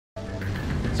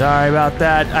Sorry about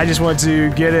that. I just want to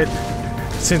get it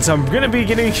since I'm gonna be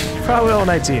getting probably level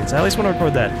 19, so I at least want to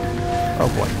record that. Oh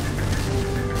boy.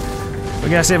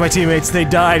 We gotta save my teammates. They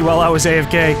died while I was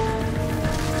AFK.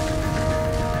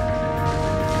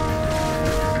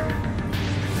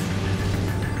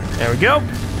 There we go.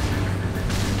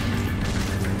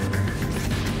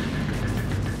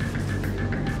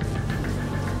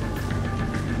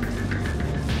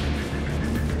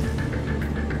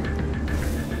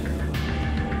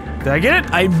 Did I get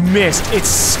it? I missed. It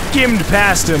skimmed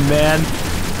past him, man.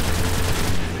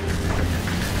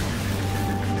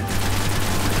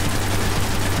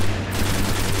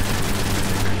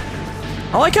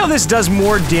 I like how this does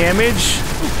more damage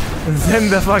than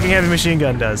the fucking heavy machine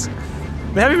gun does.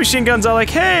 The heavy machine guns are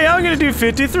like, hey, I'm gonna do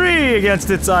 53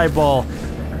 against its eyeball.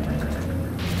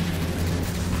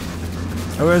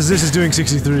 Whereas this is doing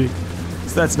 63.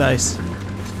 So that's nice.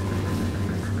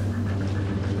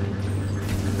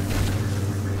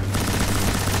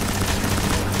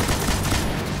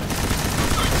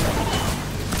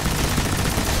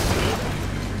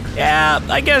 Yeah,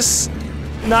 I guess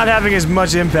not having as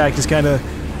much impact is kind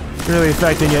of really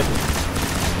affecting it.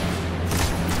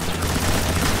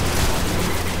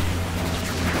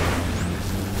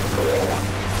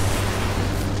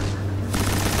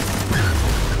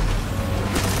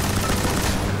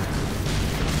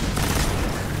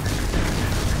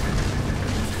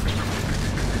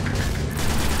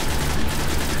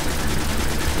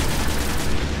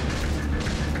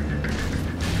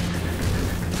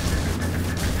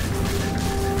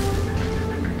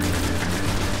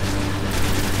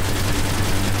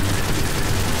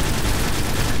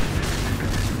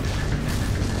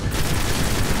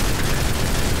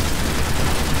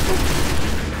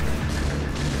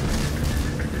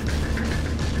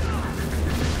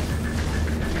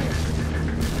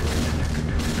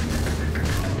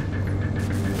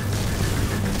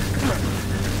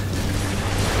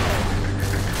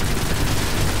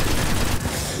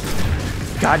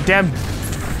 Goddamn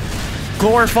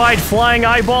glorified flying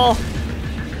eyeball.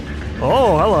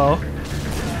 Oh, hello.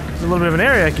 There's a little bit of an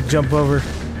area I could jump over.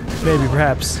 Maybe,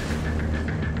 perhaps.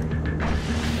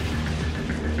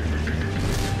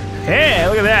 Hey,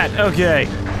 look at that. Okay.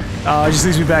 It just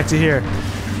leads me back to here.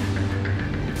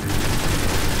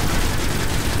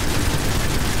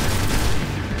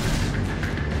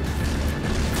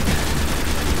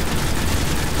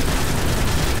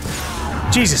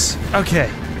 Jesus.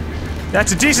 Okay.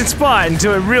 That's a decent spot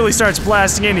until it really starts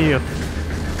blasting into you.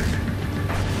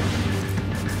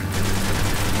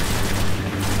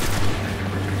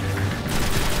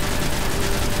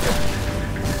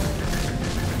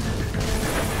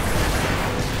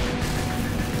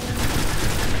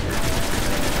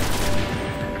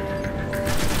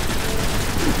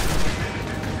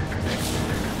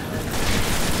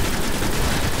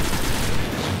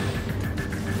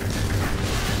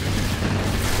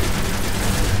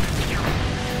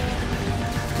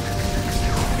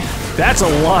 That's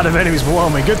a lot of enemies below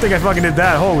me. Good thing I fucking did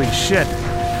that. Holy shit.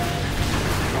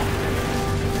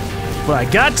 But I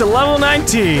got to level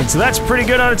 19, so that's pretty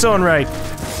good on its own right.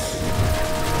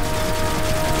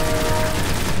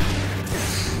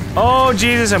 Oh,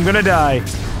 Jesus, I'm gonna die.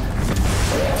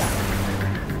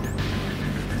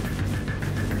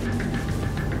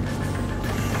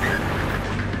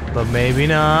 But maybe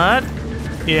not.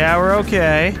 Yeah, we're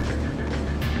okay.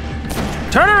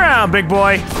 Turn around, big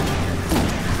boy!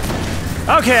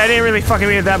 Okay, I didn't really fucking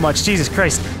mean it that much. Jesus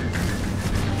Christ.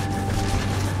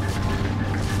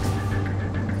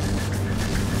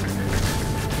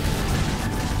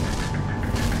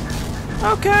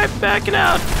 Okay, backing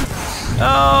out.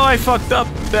 Oh, I fucked up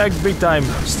big time.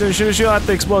 Should have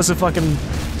the explosive fucking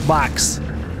box.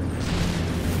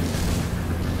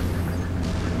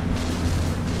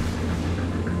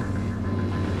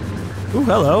 Ooh,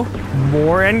 hello.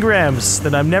 More engrams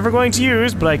that I'm never going to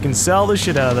use, but I can sell the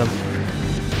shit out of them.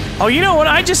 Oh, you know what?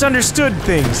 I just understood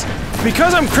things.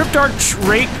 Because I'm Cryptarch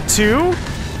Rate 2,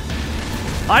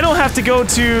 I don't have to go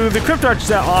to the Cryptarch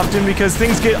that often because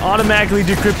things get automatically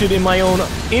decrypted in my own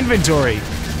inventory.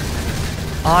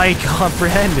 I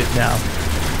comprehend it now.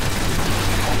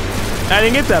 I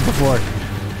didn't get that before.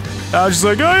 I was just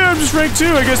like, oh yeah, I'm just rank 2.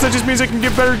 I guess that just means I can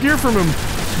get better gear from him.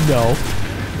 No.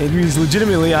 It means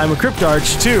legitimately I'm a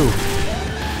Cryptarch 2.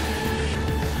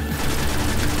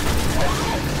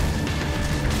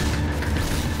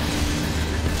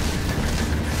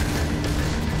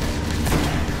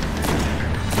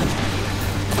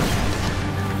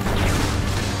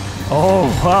 Oh,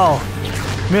 wow.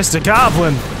 Mr.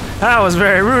 Goblin, that was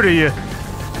very rude of you.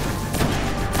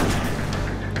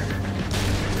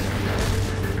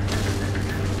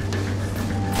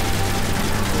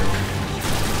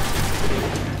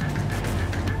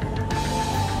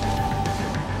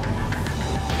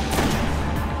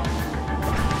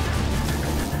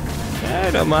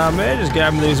 Okay, don't mind me. Just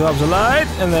grabbing these orbs of light,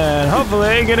 and then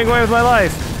hopefully getting away with my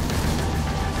life.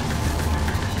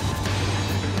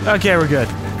 Okay, we're good.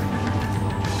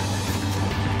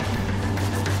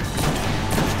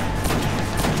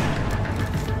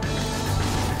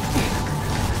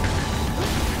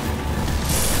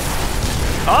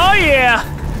 Oh yeah!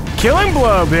 Killing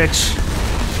blow, bitch.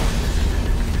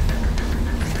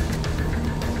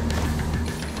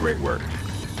 Great work.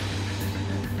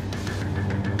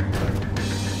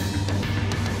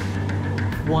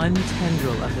 One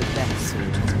tendril of the Vex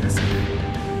surge is missing,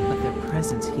 but their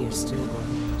presence here still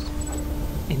grows.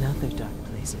 In other dark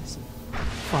places,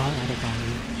 far out of our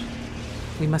reach.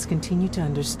 We must continue to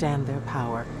understand their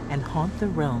power and haunt the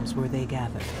realms where they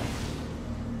gather.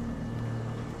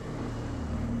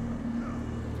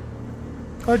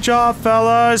 Good job,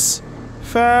 fellas.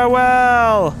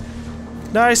 Farewell.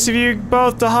 Nice of you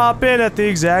both to hop in at the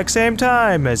exact same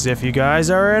time, as if you guys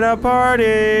are in a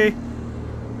party.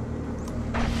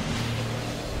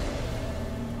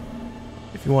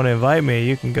 If you want to invite me,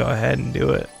 you can go ahead and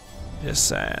do it. Just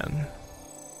saying.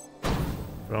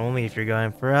 But only if you're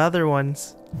going for other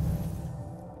ones.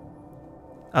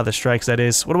 Other strikes, that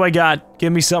is. What do I got?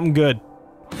 Give me something good.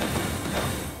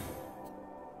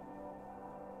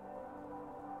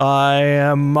 I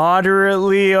am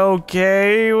moderately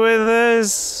okay with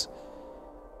this.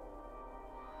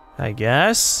 I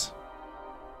guess.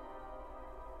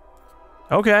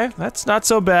 Okay, that's not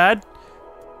so bad.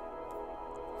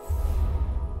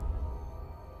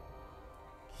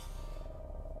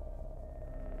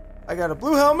 I got a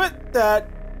blue helmet that,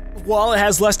 while it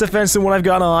has less defense than what I've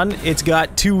got on, it's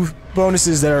got 2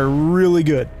 bonuses that are really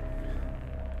good.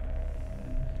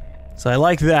 So I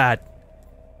like that.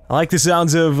 I like the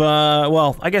sounds of,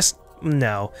 well, I guess,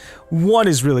 no. 1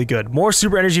 is really good. More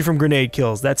super energy from grenade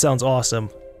kills. That sounds awesome.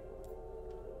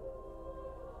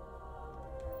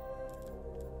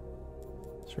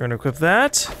 So we're gonna equip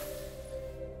that.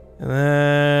 And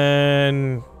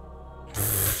then...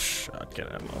 shotgun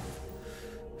ammo.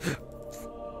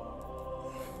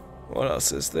 What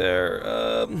else is there?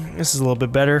 This is a little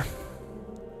bit better.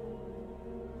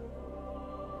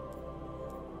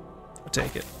 I'll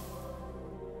take it.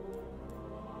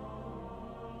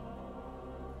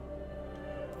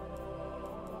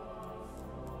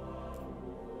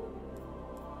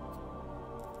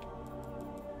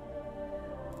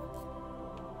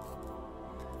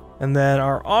 And then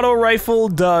our auto rifle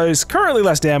does currently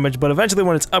less damage, but eventually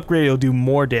when it's upgraded, it'll do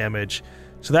more damage.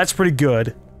 So that's pretty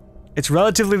good. It's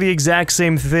relatively the exact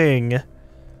same thing.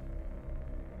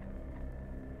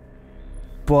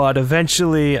 But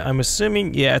eventually, I'm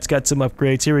assuming, yeah, it's got some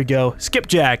upgrades. Here we go.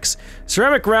 Skipjacks.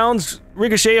 Ceramic rounds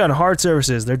ricochet on hard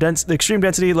surfaces. The extreme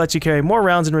density lets you carry more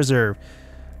rounds in reserve.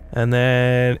 And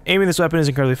then aiming this weapon is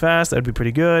incredibly fast. That'd be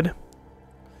pretty good.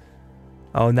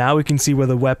 Oh, now we can see where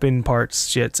the weapon parts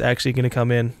shit's actually gonna come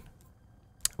in.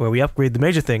 Where we upgrade the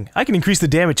major thing. I can increase the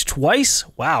damage twice?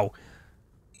 Wow.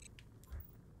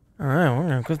 Alright, we're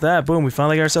gonna equip that. Boom, we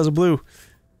finally got ourselves a blue.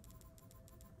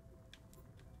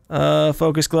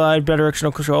 Focus glide, better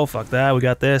directional control. Fuck that, we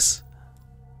got this.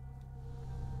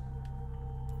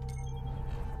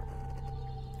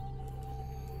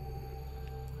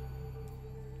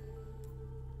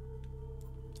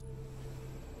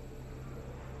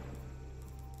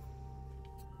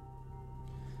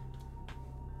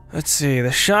 Let's see,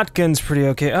 the shotgun's pretty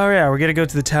okay. Oh yeah, we're gonna go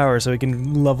to the tower so we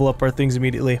can level up our things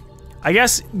immediately. I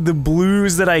guess the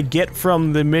blues that I get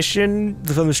from the mission,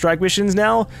 from the strike missions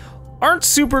now, aren't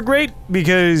super great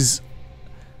because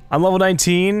I'm level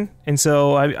 19, and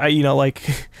so I you know, like,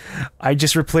 I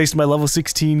just replaced my level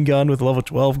 16 gun with a level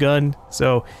 12 gun.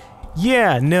 So,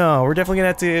 yeah, no, we're definitely gonna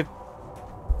have to...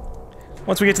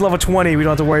 Once we get to level 20, we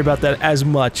don't have to worry about that as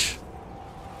much.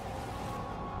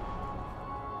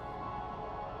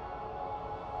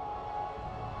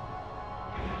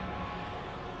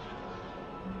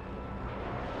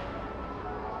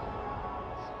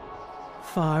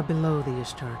 Far below the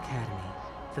Ishtar Academy,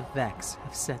 the Vex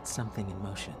have set something in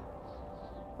motion.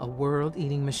 A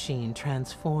world-eating machine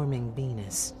transforming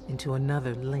Venus into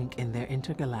another link in their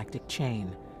intergalactic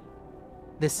chain.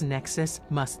 This nexus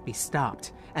must be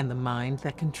stopped, and the mind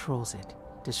that controls it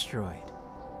destroyed.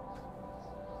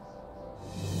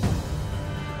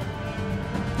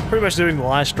 Pretty much doing the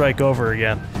last strike over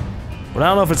again. But I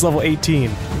don't know if it's level 18.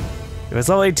 If it's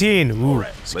level 18, ooh,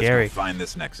 right, scary. Let's go find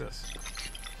this nexus.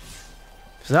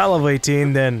 If it's not level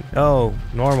 18, then, oh,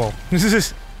 normal.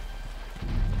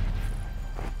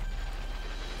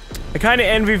 I kind of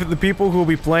envy the people who will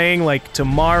be playing, like,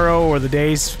 tomorrow or the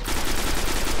days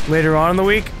later on in the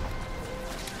week.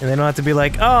 And they don't have to be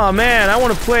like, oh man, I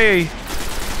want to play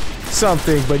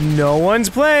something, but no one's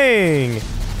playing.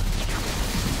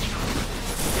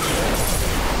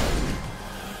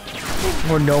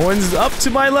 Or no one's up to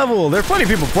my level. There are plenty of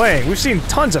people playing. We've seen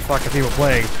tons of fucking people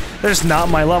playing. They're just not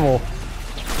my level.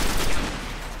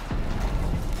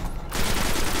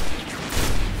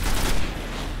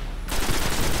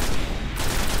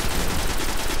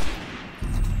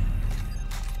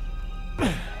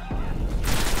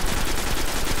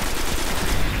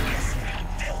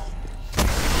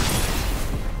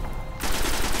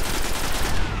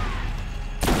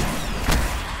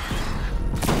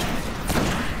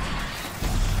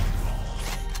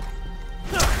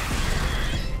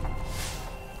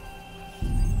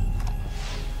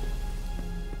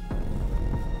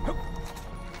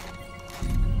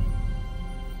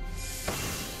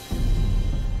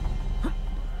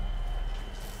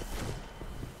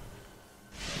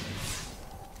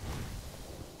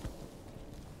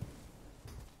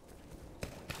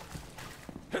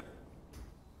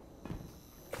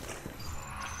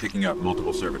 Picking up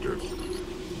multiple servitors.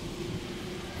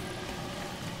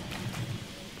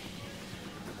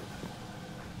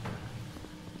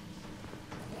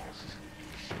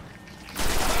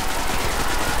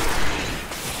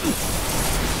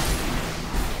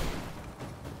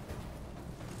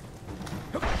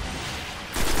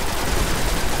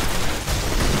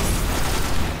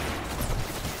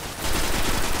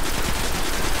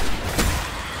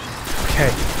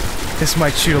 Okay, this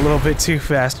might shoot a little bit too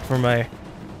fast for my...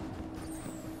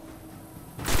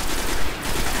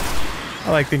 I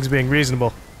like things being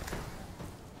reasonable.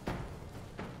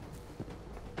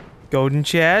 Golden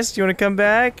chest, you wanna come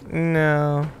back?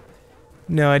 No.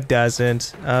 No, it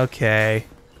doesn't. Okay.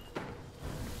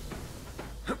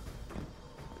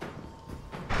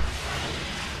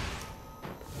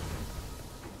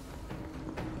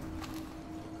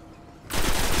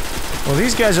 Well,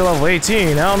 these guys are level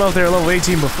 18. I don't know if they were level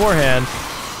 18 beforehand.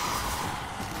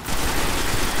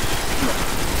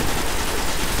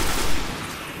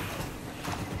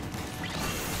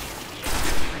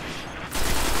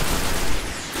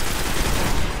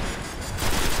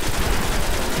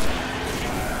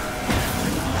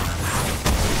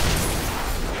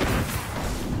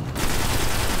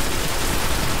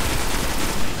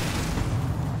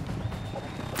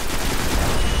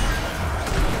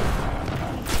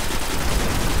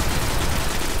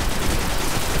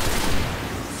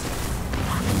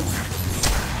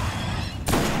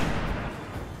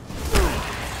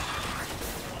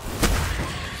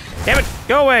 Damn it!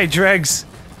 Go away, dregs!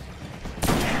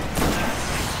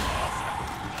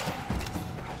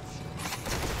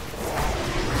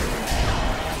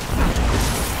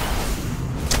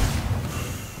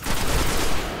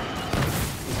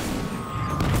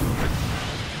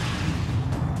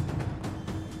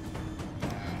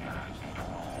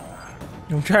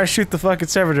 I'm trying to shoot the fucking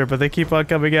servitor, but they keep on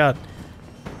coming out.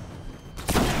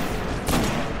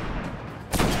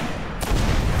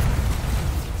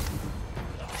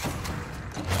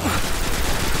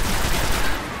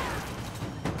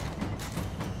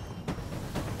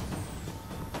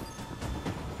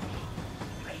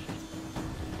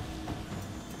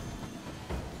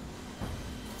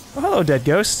 Oh, hello, dead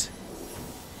ghost.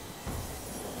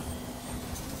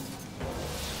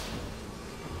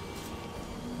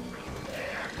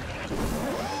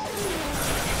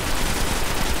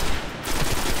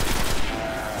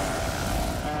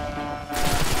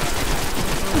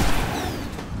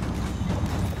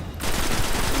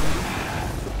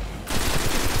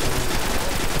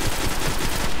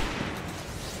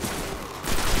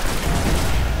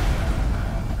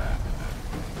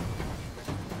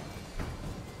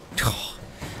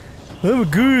 I'm a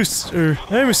goose, or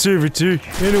I'm a servitor.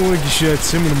 I don't want to get shot,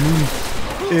 so I'm gonna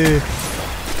move.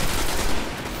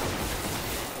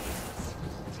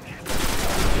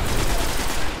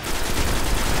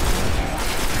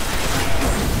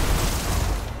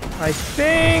 I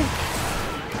think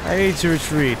I need to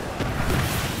retreat.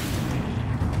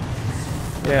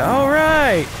 Yeah,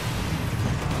 alright!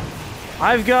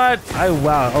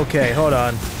 Wow, okay, hold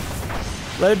on.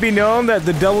 Let it be known that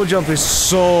the double jump is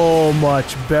so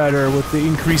much better with the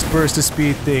increased burst of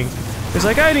speed thing. It's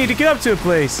like, I need to get up to a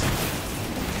place.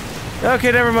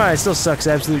 Okay, never mind. It still sucks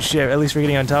absolute shit, at least for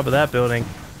getting on top of that building.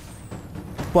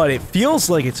 But it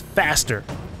feels like it's faster.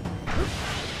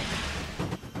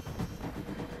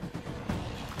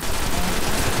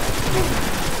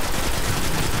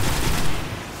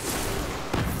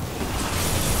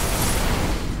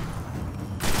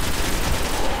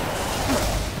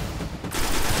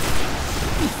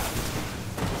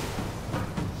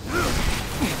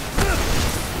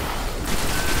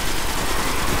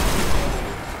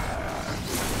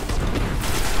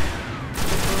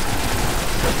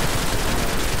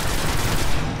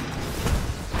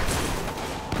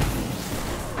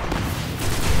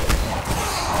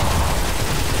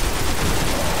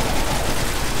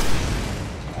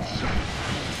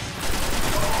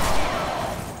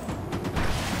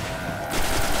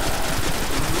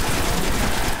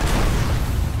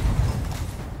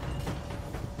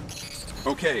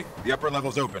 Okay, the upper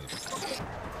level's open.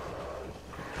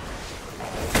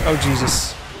 Oh,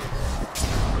 Jesus.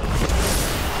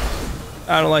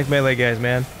 I don't like melee guys,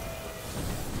 man.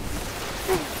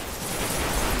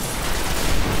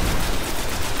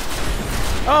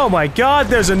 Oh my god,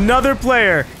 there's another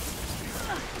player!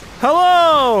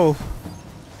 Hello!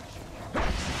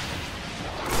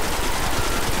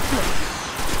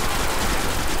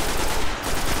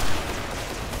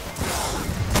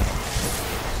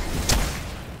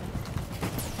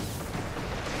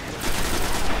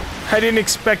 I didn't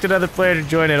expect another player to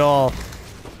join at all.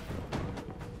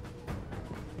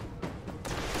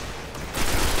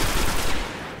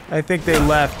 I think they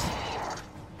left.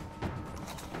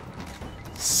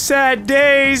 Sad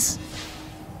days!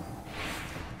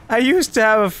 I used to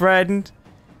have a friend,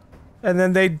 and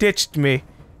then they ditched me,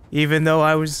 even though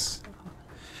I was...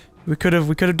 We could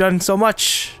have done so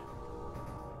much.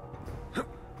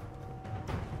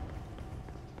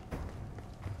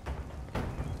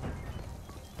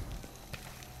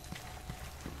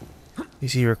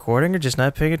 Is he recording or just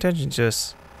not paying attention to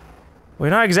us? Well,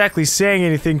 you're not exactly saying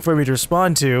anything for me to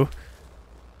respond to.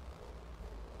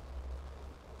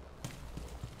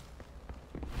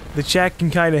 The chat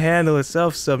can kind of handle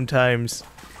itself sometimes.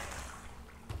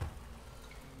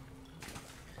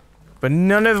 But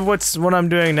none of what I'm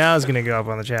doing now is gonna go up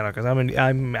on the channel because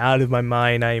I'm out of my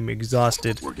mind. I am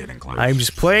exhausted. We're getting close. I'm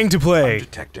just playing to play. I'm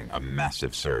detecting a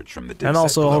massive surge from the dig And site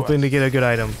also below hoping us. to get a good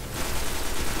item.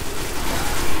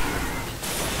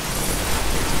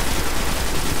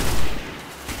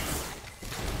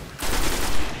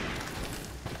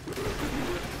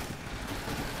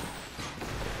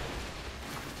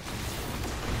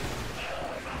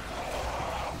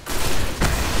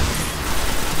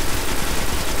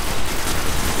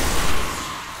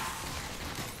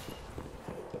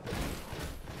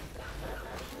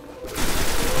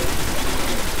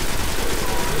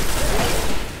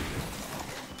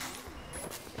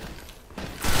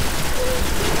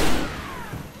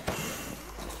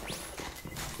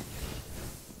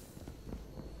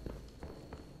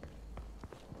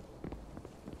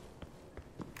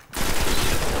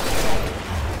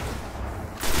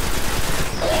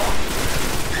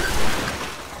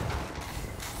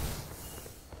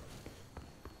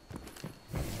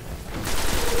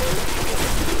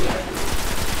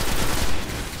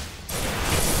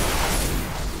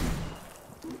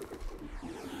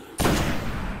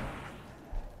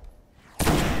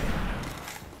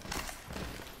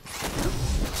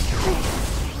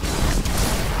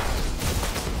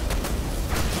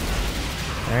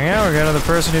 There you go, we got another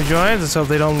person who joins. Let's hope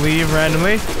they don't leave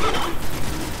randomly.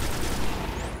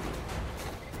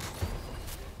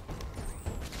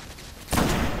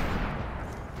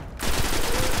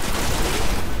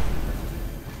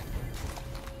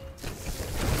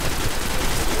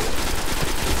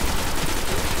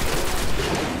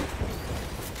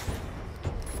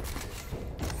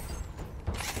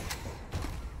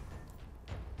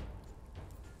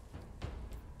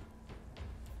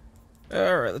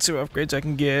 Alright, let's see what upgrades I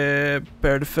can get.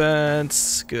 Bear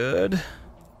defense, good.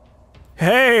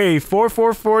 Hey,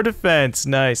 444 defense,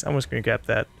 nice. I'm gonna screen cap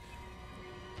that.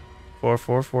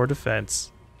 444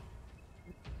 defense.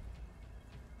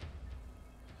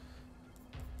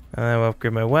 And then we'll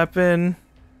upgrade my weapon.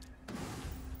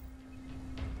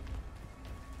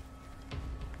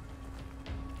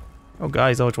 Oh god,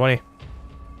 he's level 20.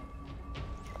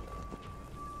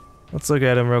 Let's look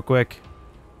at him real quick.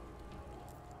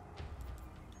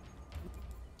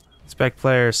 Inspect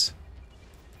players.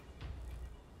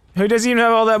 Who doesn't even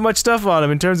have all that much stuff on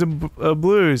him in terms of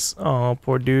blues? Oh,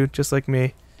 poor dude, just like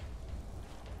me.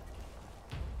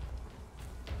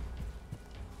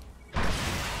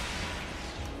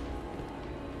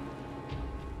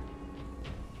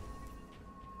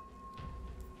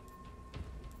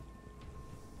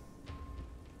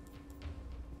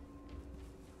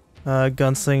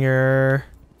 Gunslinger.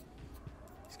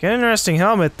 He's got an interesting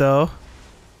helmet, though.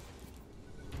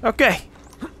 Okay.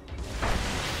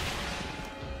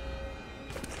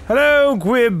 Hello,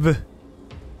 Gwib.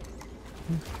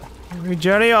 We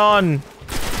journey on.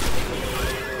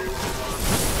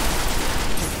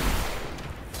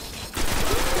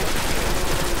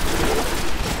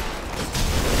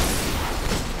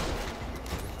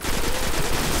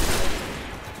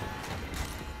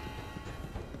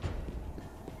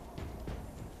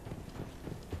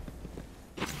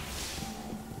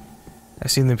 I've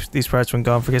seen these parts when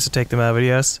GaLm forgets to take them out of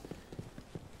videos.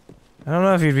 I don't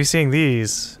know if you'd be seeing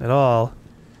these at all.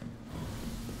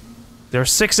 There are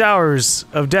 6 hours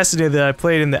of Destiny that I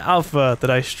played in the alpha that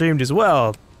I streamed as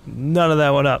well. None of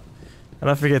that went up. I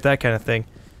don't forget that kind of thing.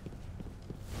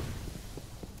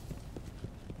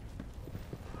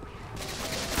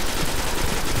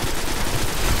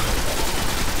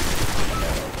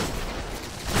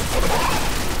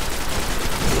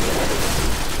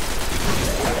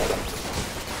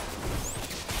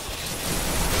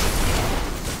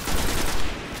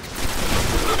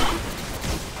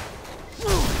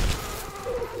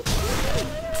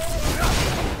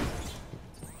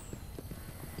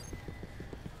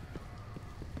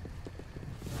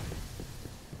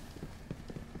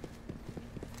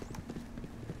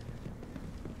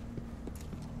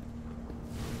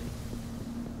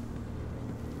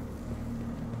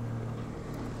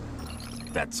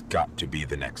 That's got to be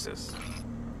the Nexus.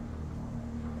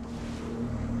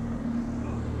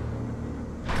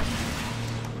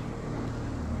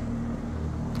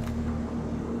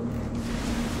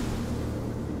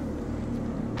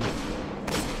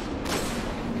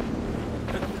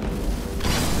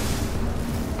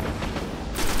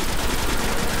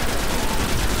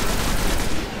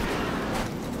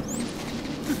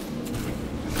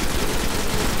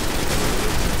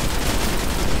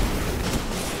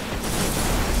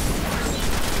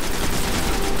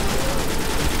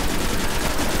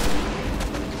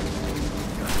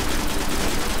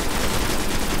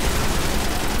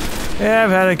 Yeah,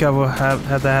 I've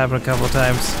had that happen a couple of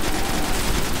times.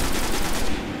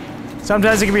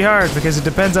 Sometimes it can be hard because it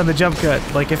depends on the jump cut.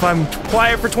 Like if I'm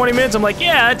quiet for 20 minutes, I'm like,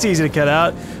 yeah, that's easy to cut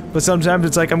out. But sometimes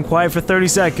it's like I'm quiet for 30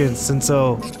 seconds, and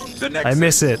so I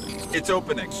miss it. It's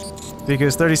opening.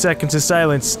 Because 30 seconds of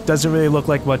silence doesn't really look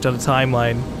like much on a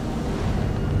timeline.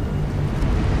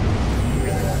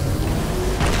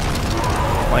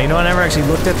 Well, you know, I never actually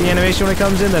looked at the animation when it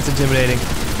comes in. That's intimidating.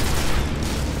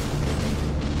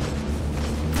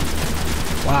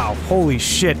 Wow, holy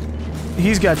shit.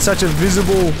 He's got such a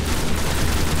visible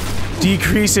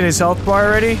decrease in his health bar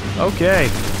already? Okay.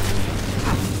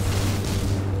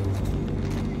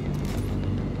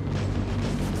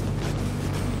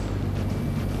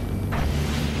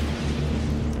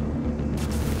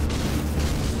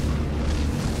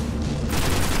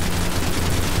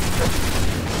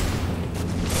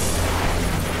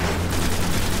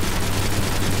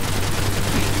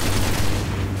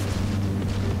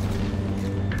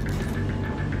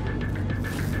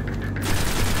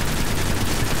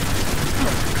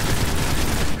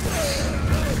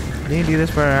 Didn't you do this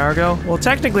for an hour ago? Well,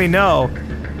 technically no.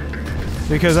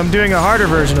 Because I'm doing a harder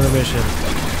version of the mission.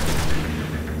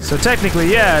 So technically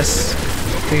yes,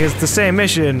 because it's the same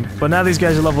mission, but now these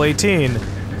guys are level 18,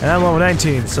 and I'm level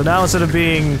 19. So now instead of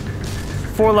being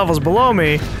 4 levels below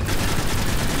me,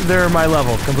 they're my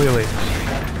level completely.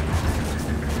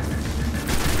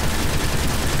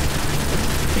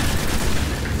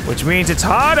 Which means it's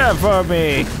harder for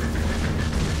me!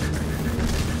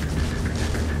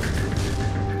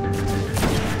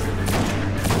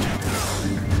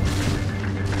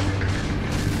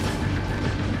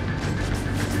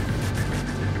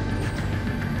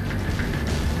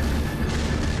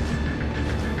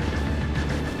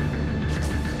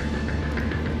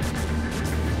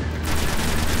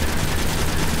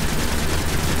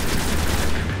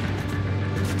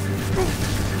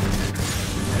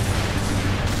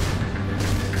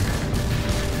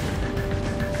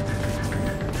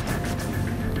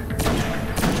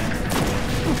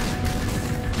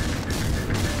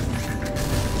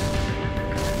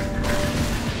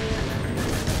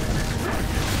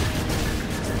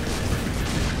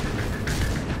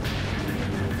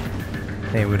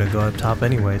 Hey, we're gonna go up top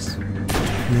anyways.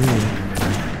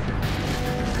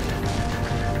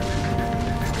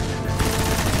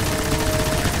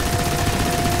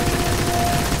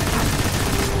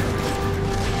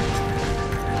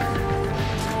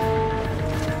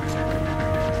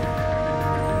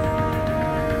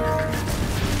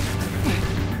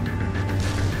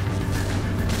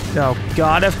 Oh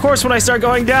god, of course when I start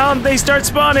going down, they start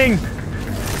spawning!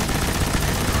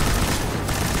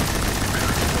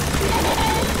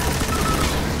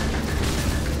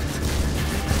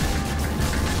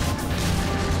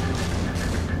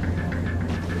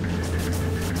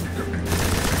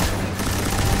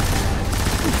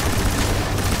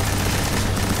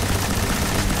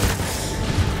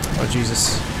 Oh,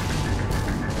 Jesus.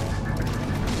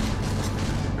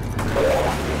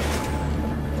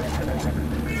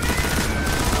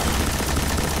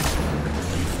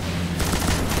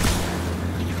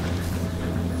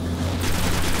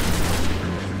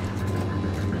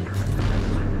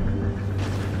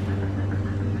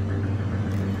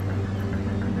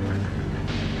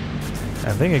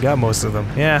 I think I got most of them.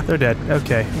 Yeah, they're dead.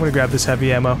 Okay, I'm gonna grab this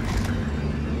heavy ammo.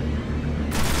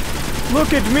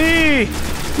 Look at me!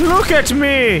 Look at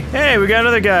me! Hey, we got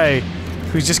another guy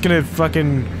who's just gonna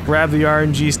fucking grab the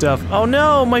RNG stuff. Oh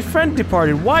no, my friend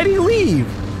departed. Why'd he leave?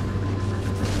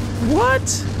 What?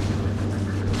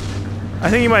 I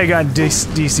think he might have gotten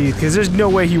DC'd, because there's no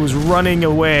way he was running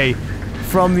away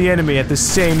from the enemy at the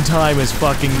same time as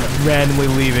fucking randomly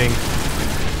leaving.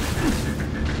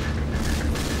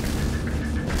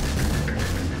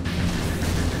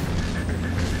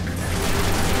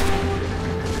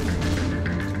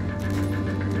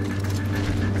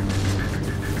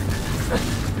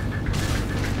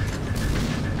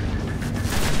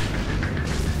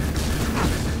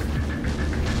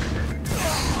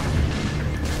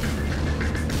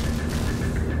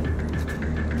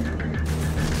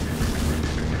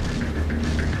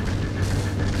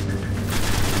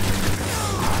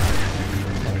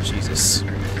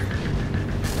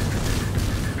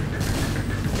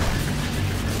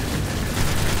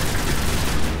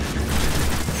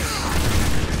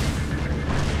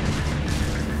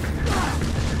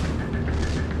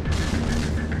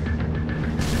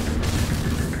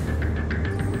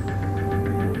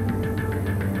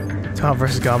 Tom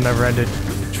vs. GaLm never ended.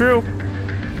 True.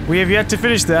 We have yet to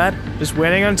finish that. Just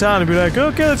waiting on Tom to be like,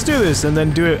 okay, let's do this, and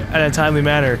then do it in a timely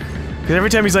manner. Because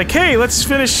every time he's like, hey, let's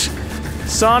finish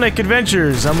Sonic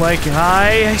Adventures, I'm like,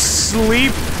 I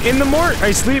sleep in the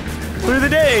I sleep through the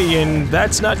day, and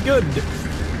that's not good.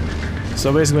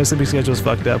 So basically my sleeping schedule is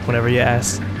fucked up whenever you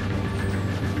ask.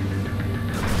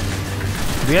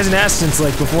 He hasn't asked since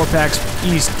like before PAX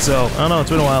East, so I don't know, it's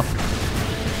been a while.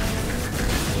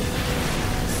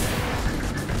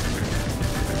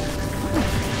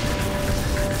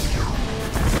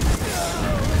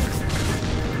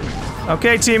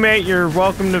 Okay, teammate, you're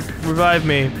welcome to revive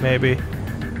me, maybe.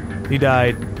 He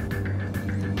died.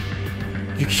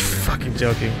 You're fucking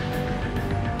joking.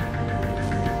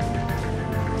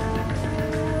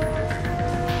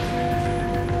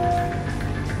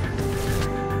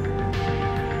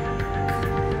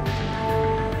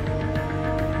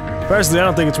 Personally, I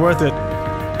don't think it's worth it.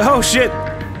 Oh, shit!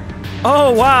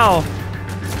 Oh, wow!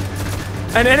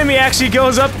 An enemy actually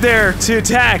goes up there to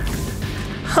attack!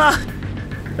 Ha!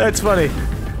 That's funny.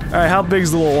 Alright, how big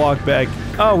is the little walk back?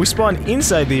 Oh, we spawn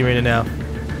inside the arena now.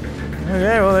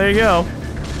 Okay, well, there you go.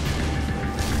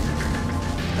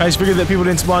 I just figured that people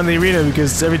didn't spawn in the arena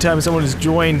because every time someone is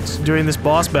joined during this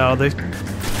boss battle, they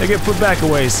get put back a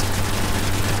ways.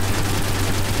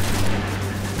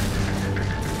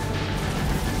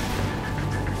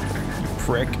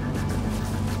 Prick.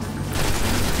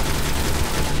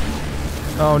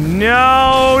 Oh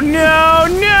no, no,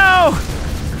 no!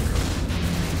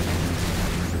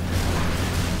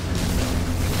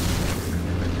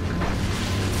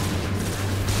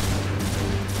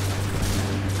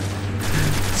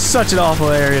 Such an awful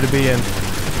area to be in.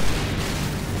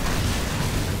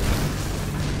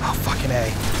 Oh, fucking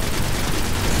A.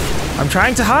 I'm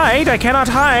trying to hide. I cannot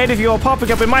hide if you are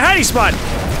popping up in my hiding spot.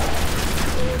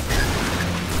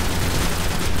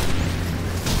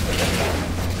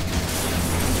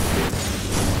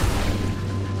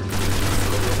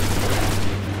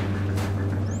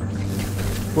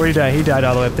 Where'd he die? He died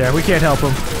all the way up there. We can't help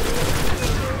him.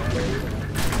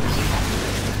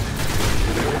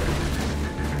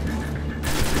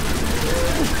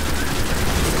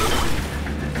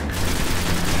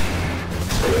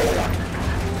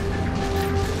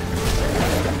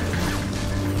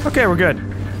 Okay, we're good.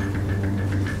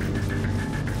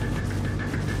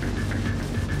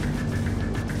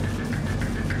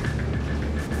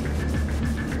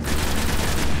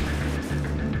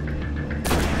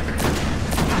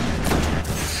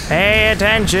 Pay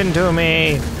attention to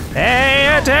me!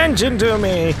 Pay attention to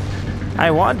me! I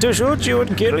want to shoot you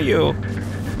and kill you!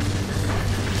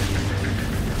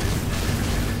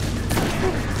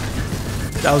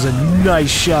 That was a nice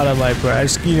shot on my part. I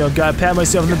just, you know, gotta pat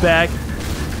myself in the back.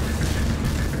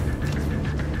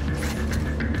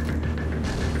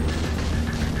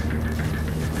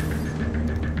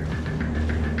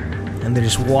 And then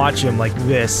just watch him like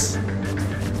this.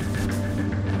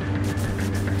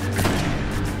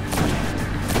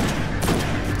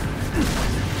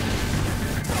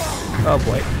 Oh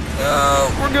boy.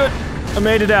 Oh, we're good. I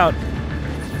made it out.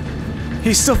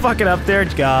 He's still fucking up there.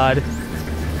 God.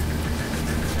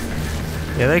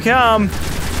 Here they come.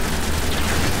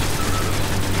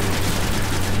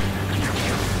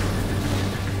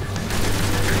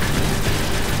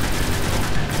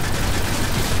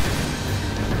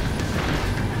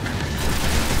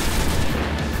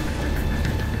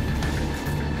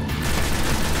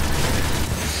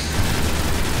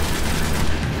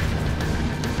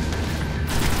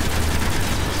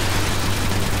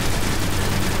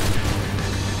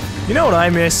 You know what I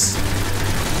miss?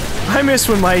 I miss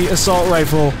when my assault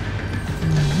rifle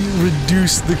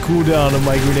reduced the cooldown of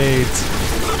my grenades.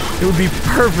 It would be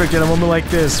perfect in a moment like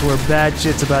this where bad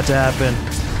shit's about to happen.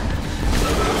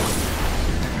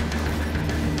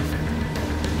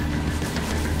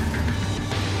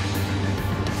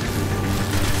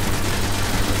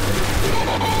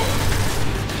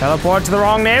 Teleport to the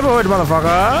wrong neighborhood,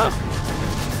 motherfucker!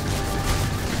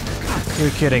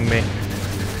 You're kidding me.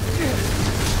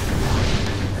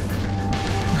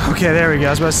 Okay, there we go. I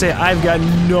was about to say, I've got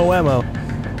no ammo. Alright,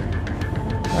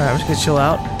 I'm just gonna chill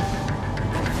out.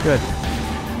 Good.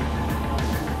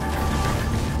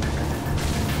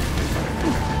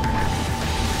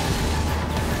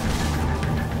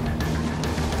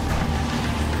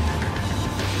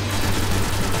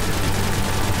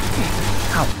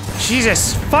 Ow.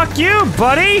 Jesus! Fuck you,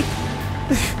 buddy!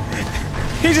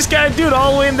 He just got a dude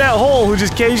all the way in that hole who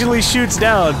just occasionally shoots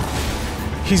down.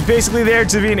 He's basically there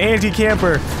to be an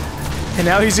anti-camper. And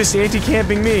now he's just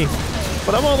anti-camping me.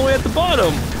 But I'm all the way at the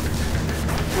bottom.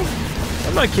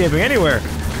 I'm not camping anywhere.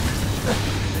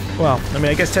 Well, I mean,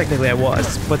 I guess technically I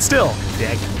was, but still,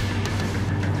 dick.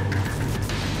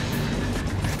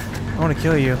 I want to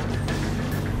kill you.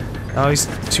 Oh, he's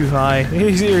too high.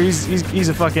 He's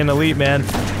a fucking elite, man.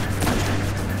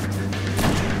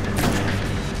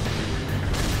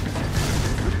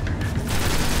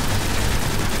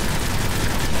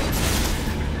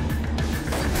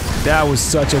 That was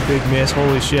such a big miss.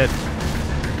 Holy shit.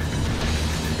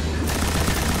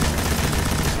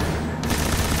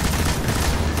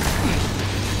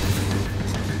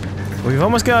 We've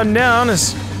almost got him down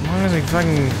as long as we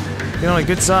fucking get on a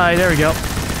good side. There we go.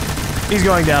 He's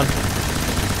going down.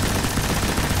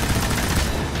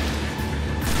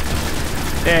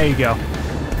 There you go.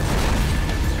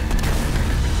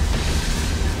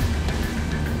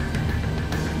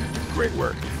 Great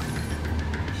work.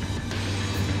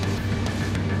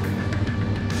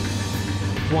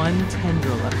 One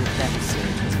tendril of the Vex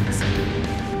surge has been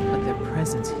severed, but their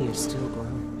presence here still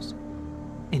grows.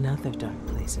 In other dark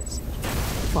places,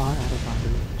 far out of our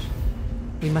reach.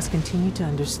 We must continue to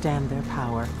understand their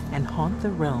power and haunt the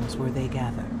realms where they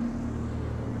gather.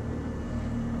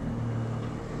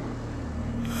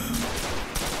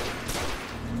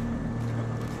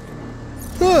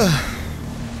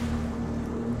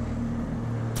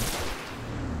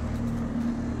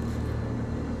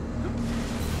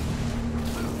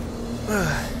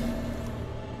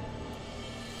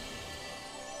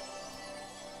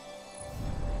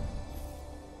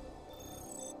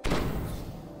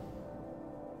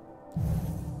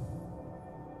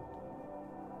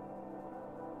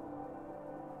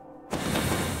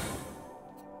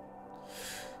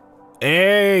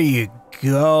 There you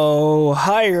go.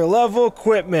 Higher level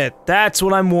equipment. That's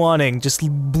what I'm wanting. Just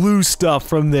blue stuff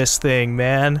from this thing,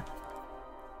 man.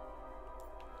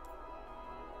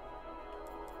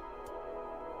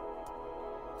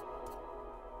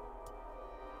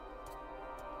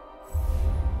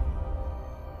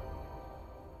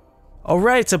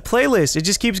 Alright, it's a playlist. It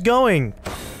just keeps going.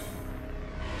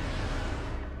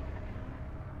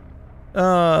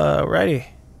 Alrighty.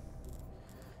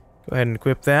 Go ahead and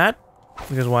equip that.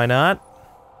 Because why not?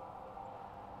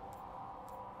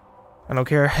 I don't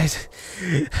care.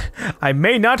 I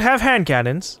may not have hand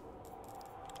cannons,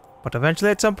 but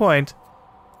eventually at some point,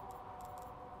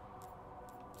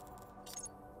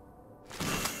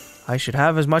 I should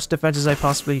have as much defense as I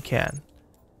possibly can.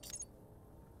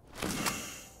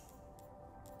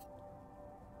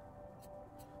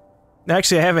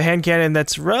 Actually, I have a hand cannon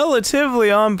that's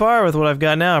relatively on par with what I've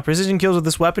got now. Precision kills with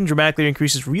this weapon dramatically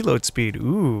increases reload speed.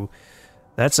 Ooh.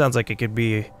 That sounds like it could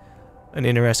be an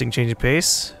interesting change of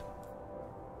pace.